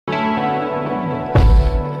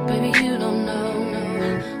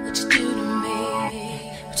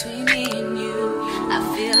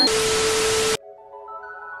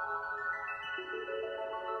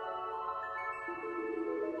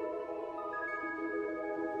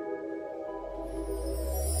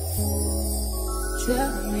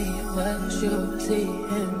Tell me what you see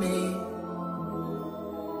in me.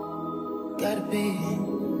 Gotta be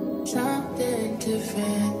something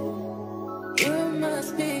different. You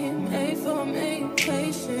must be made for me.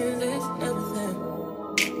 Patience is nothing.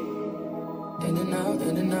 In and out,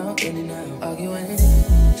 in and out, in and out. Arguing,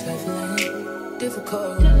 trifling,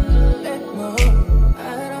 difficult. Let go.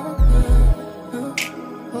 I don't know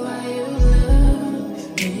why you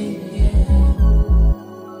love me. Yeah.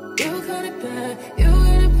 You got it bad, you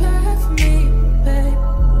got it bad for me, babe.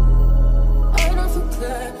 I don't feel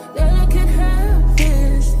glad that I can have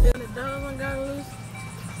this. The dog one got loose.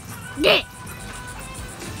 Get!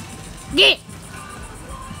 Get!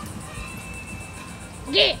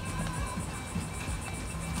 Get!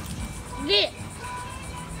 Get!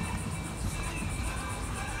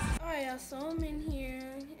 Alright, y'all, so I'm in here,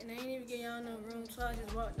 and I ain't even get y'all no room, so I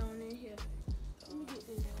just walked on in here. Let me get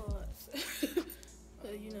these cards.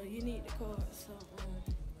 Cause you know, you need the cards, so,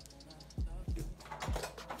 okay,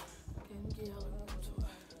 let me get y'all a room tour.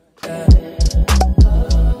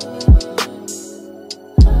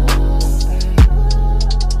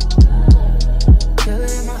 Feel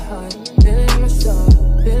it in my heart, feel it in my soul,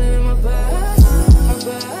 feel it in my body,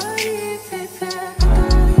 baby, I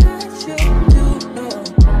got you, you know.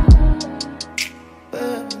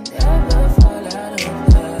 But I'll never fall out of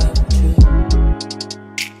love with you.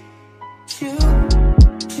 You.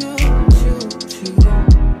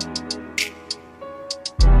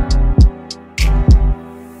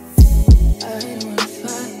 I don't wanna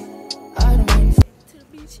fight, I don't wanna fight. To the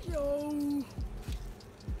beach, yo.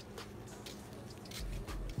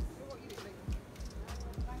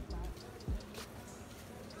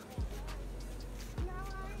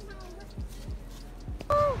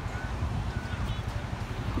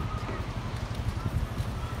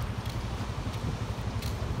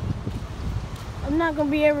 I'm not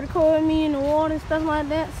gonna be able to record me in the water and stuff like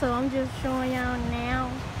that, so I'm just showing y'all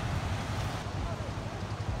now.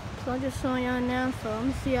 So I'm just showing y'all now, so I'm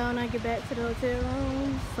gonna see y'all when I get back to the hotel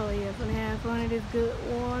room. So yeah, I'm gonna have fun of this good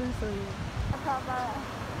water, so yeah.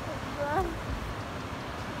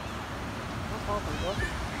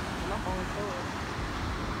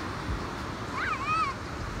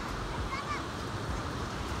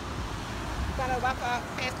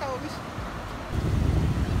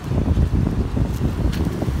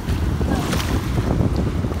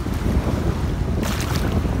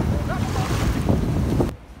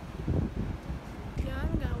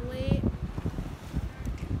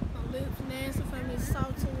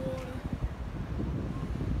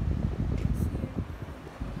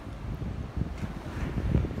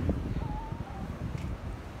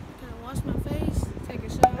 Wash my face, take a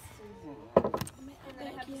shower.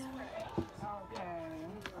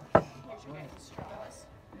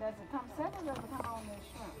 Does it come separate or does it come on the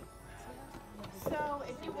shrimp? So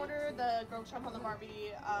if you order the grilled shrimp on the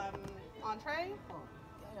Barbie entree,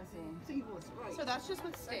 so that's just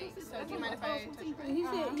with steak. So do you mind if I touch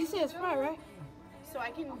it? You said Sprite, right? So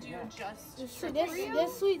I can do just shrimp That's, for you?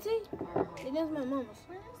 that's sweet tea? And that's my mama's.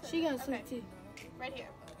 She got sweet tea. Right here.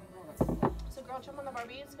 So grilled shrimp on the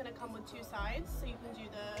Barbie is going to come with 2 sides. So you can do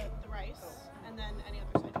the rice and then any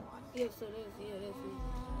other side you want. Yeah, so that's it.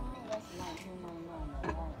 That's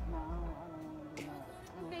 $19.99. No,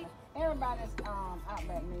 okay. Everybody's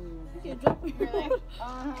Outback meals. You can drop it. Really?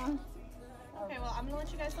 Uh-huh. Okay, well I'm going to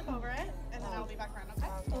let you guys look over it and then I'll be back around, okay?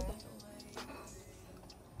 Okay.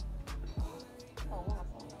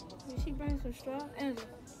 Did she bring some straws? Angela,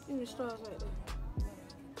 give me straws right there.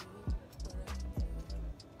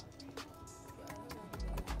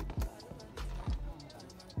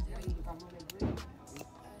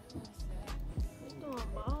 Throwing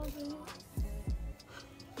balls in here.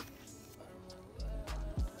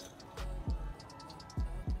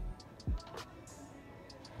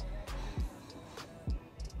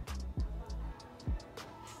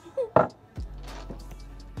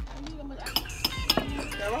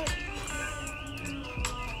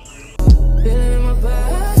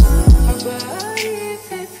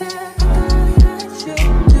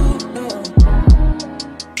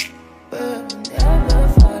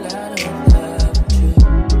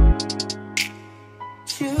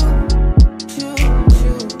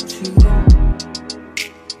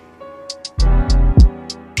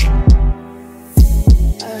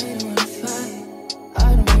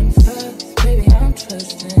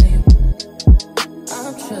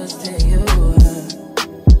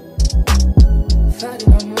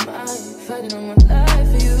 Fighting on my life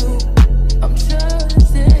for you. I'm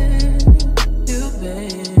trusting you,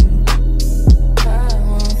 babe. I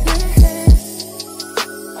want this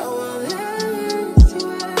to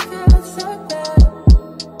work out so bad.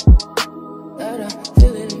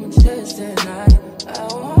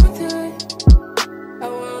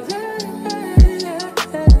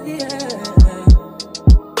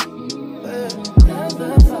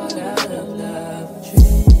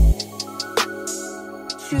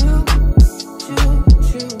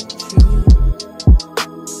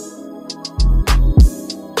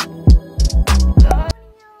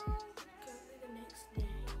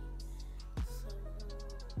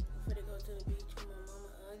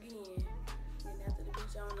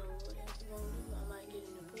 don't know what else we're gonna do. I might get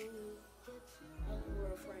in the pool. I don't know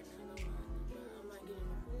rough right now, but I might get in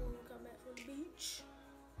the pool, come back from the beach.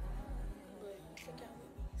 But check out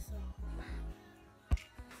with me. So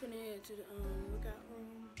finna head to the workout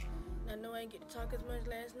room. I know I didn't get to talk as much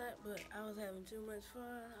last night, but I was having too much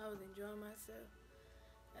fun. I was enjoying myself.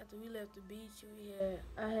 After we left the beach,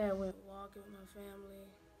 I had went walking with my family,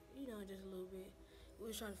 you know, just a little bit. We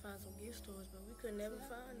was trying to find some gift stores, but we could never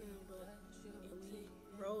find them. But we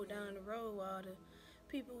rode down the road while all the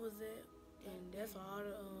people was at, and that's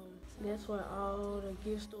where all the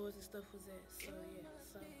gift stores and stuff was at. So yeah,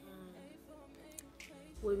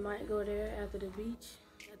 we might go there after the beach.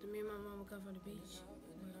 After me and my mama come from the beach.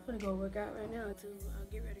 I'm gonna go work out right now too. I'll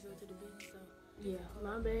get ready to go to the beach. So yeah,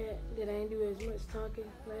 my bad that I ain't do as much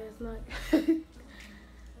talking last night.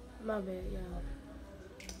 My bad, y'all.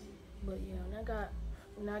 But yeah,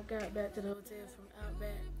 when I got back to the hotel from out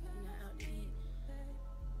back, out to eat,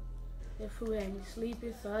 that food had me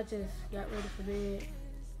sleepy, so I just got ready for bed.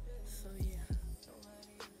 So yeah.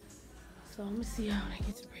 So I'm gonna see how I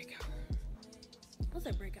get to breakout. What's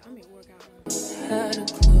that breakout? I'm at workout. Had a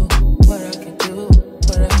clue what I could do,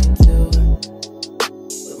 what I could do.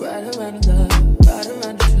 We ride around the love, ride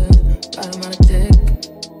around the trip, ride around the dick.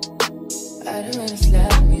 Ride around the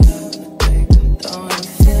slap me up, I think I'm throwing a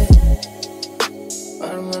fit.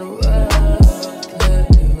 Ride around the world, let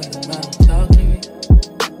me ride around, talk to me.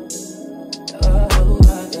 Oh,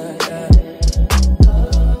 I got that.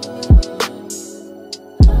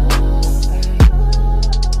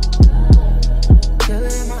 Feel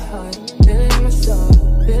it in my heart, feel it in my soul,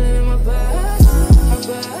 feel it in my body. My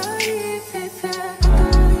body takes that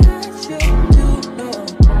I should do, no.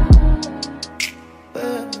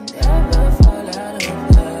 But I'll never fall out of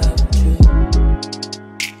love with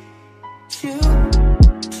you.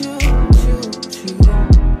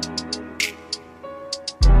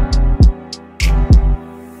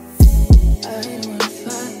 I don't wanna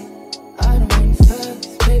fight, I don't wanna fuss,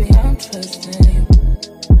 baby, I'm trusting you.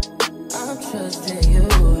 I'm trusting you.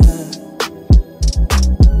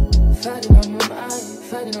 Fighting on my mind,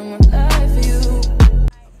 fighting on my life for you.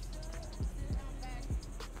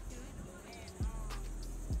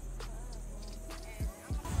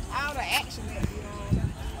 All the action that you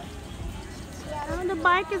Oh, the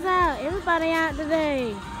bike is out. Everybody out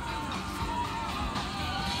today.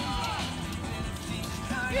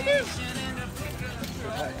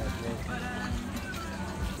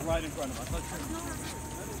 Right in front of us.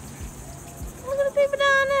 Look at the people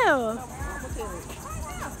down there.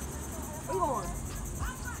 Where you going?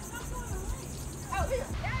 Oh, here.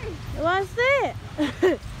 Hey. What's that?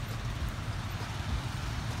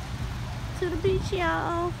 To the beach,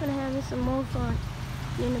 y'all. Finna have me some more fun.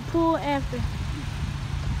 In the pool after.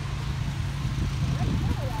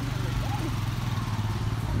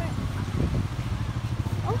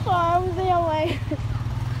 I'm sorry, I was in your way.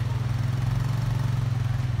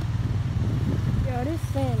 Yo, this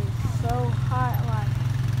sand is so hot. Like,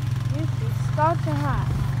 this is scorching hot.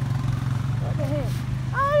 What the heck?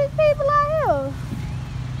 All these people out here.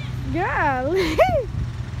 Girl.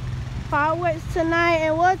 Fireworks tonight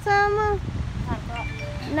at what time, Mom?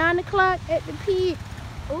 9 o'clock at the pier.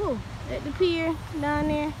 Ooh, at the pier down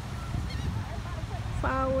there.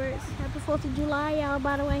 Fireworks. Happy 4th of July, y'all,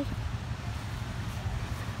 by the way.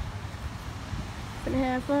 Finna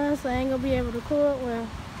have fun, so I ain't gonna be able to record. Well,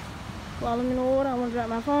 while I'm in the water, I wanna drop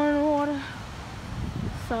my phone in the water.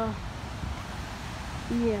 So,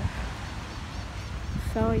 yeah.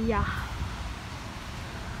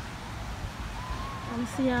 I'm gonna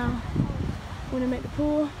see y'all when I'm at the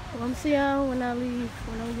pool. I'm gonna see y'all when I leave,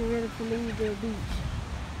 when I'm getting ready to leave the beach.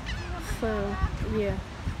 So, yeah.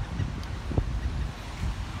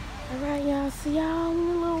 Alright, y'all. See y'all in a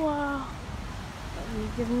little while.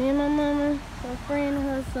 Just me and my mama, her friend and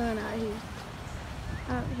her son out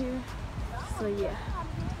here. So, yeah.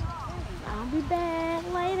 I'll be back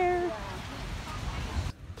later.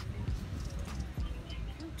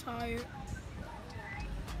 I'm tired.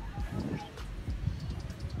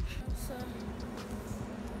 So,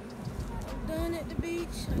 I'm done at the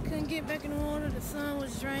beach. I couldn't get back in the water. The sun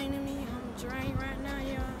was draining me. I'm drained right now,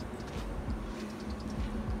 y'all.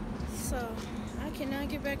 So, I cannot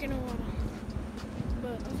get back in the water.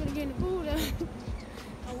 But I'm gonna get in the pool though.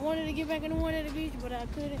 I wanted to get back in the water at the beach, but I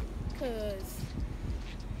couldn't, cause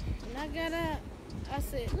when I got out, I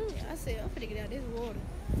said, I'm gonna get out this water.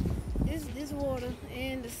 This water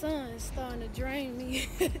and the sun is starting to drain me,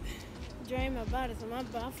 drain my body. So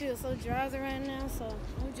I feel so drowsy right now. So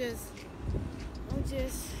I'm just,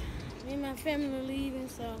 me and my family are leaving.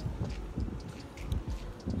 So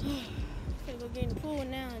I'm gonna go get in the pool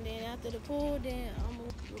now, and then after the pool, then I'm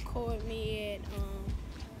gonna record me at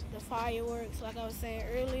the fireworks. Like I was saying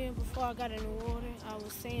earlier, before I got in the water, I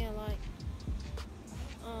was saying like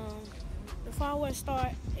the fireworks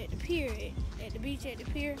start at the pier, at the beach at the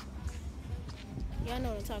pier. Y'all know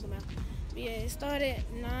what I'm talking about. But yeah, it started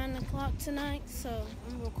at 9 o'clock tonight, so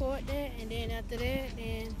I'm gonna record that, and then after that,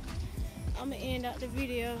 then I'm gonna end out the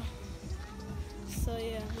video. So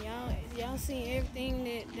yeah, y'all seen everything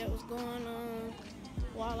that was going on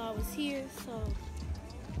while I was here.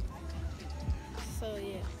 So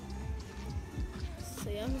yeah. So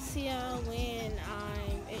I'm gonna see y'all when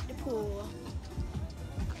I'm at the pool.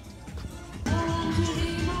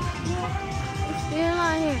 It's still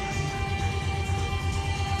out here.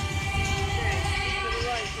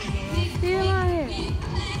 Still out here.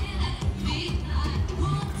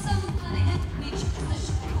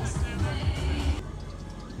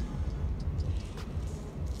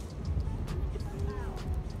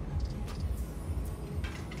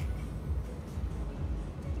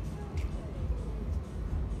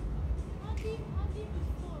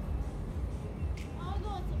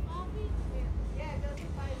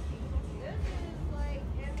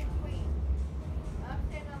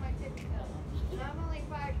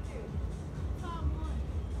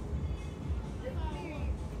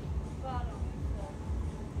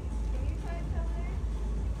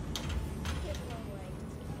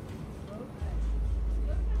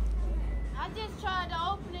 I just tried to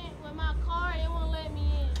open it with my car. It won't let me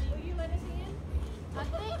in. Will you let us in? I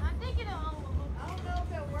think it'll. I don't know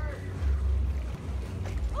if it works.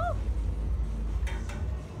 Ooh.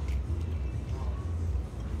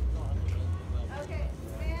 Okay,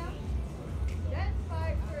 ma'am. That's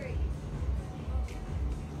 5'3".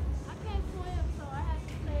 I can't swim, so I have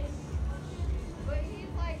to stay. But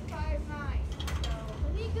he's like 5'9". So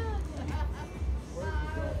he good.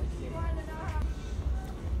 You want to know how?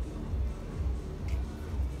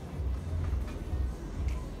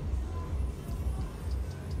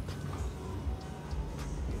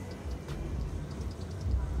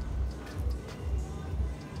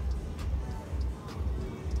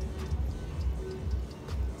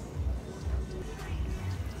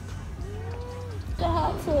 The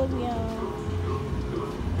hot tub, y'all.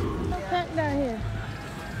 Packed out here.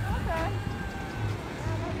 Okay.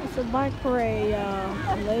 It's a bike parade,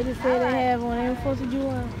 y'all. The lady said they have one every 4th of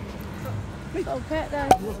July. So packed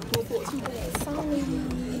out here.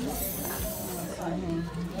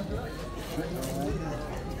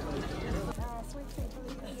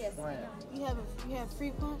 Yes, ma'am. You have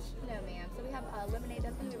free punch? No, ma'am. So we have lemonade.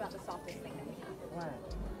 That's going to be about the softest thing that we have.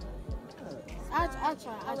 I'll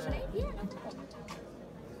try. Lemonade? Yeah.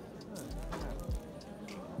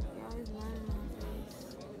 Yeah, it's lying on my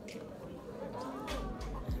face.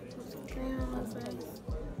 Put some cream on my face.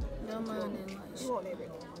 Don't mind that much.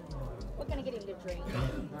 We're going to get him to drink.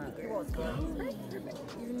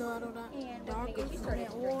 Even though I don't like And we're darker going to get you started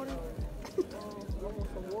than water.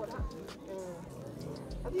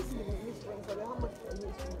 Have you seen the mixed drinks? How much are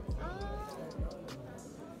you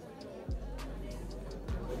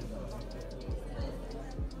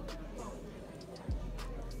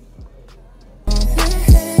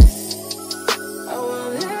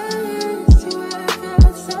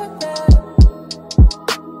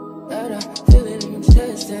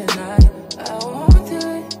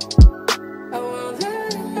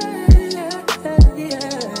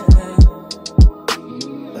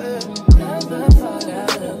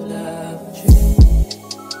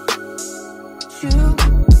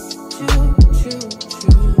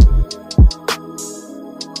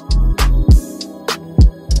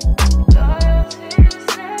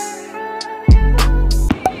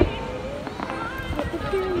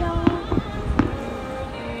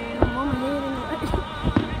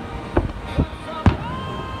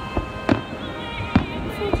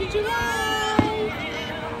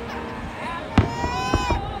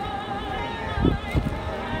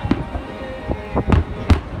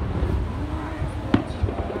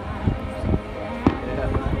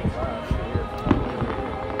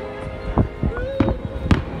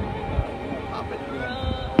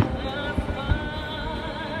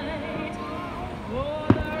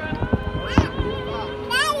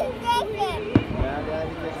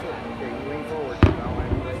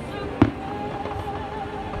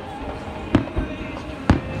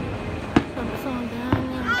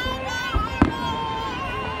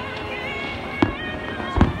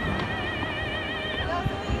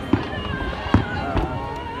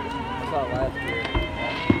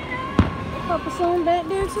Papa song back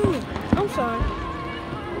there too. I'm sorry.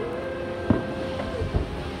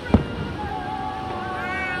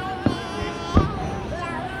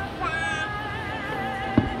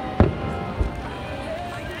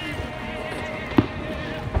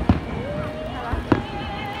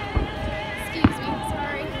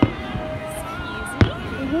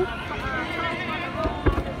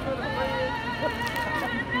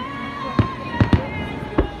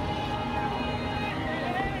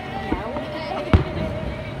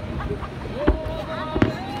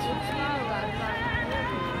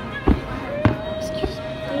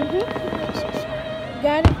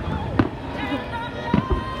 Got it?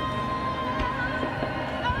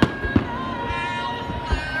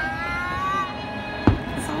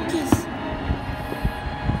 Focus.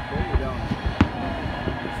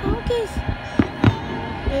 Focus.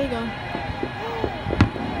 There you go.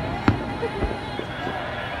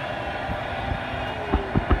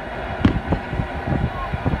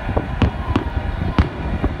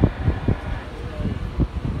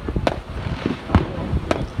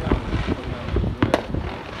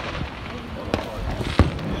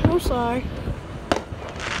 I'm sorry.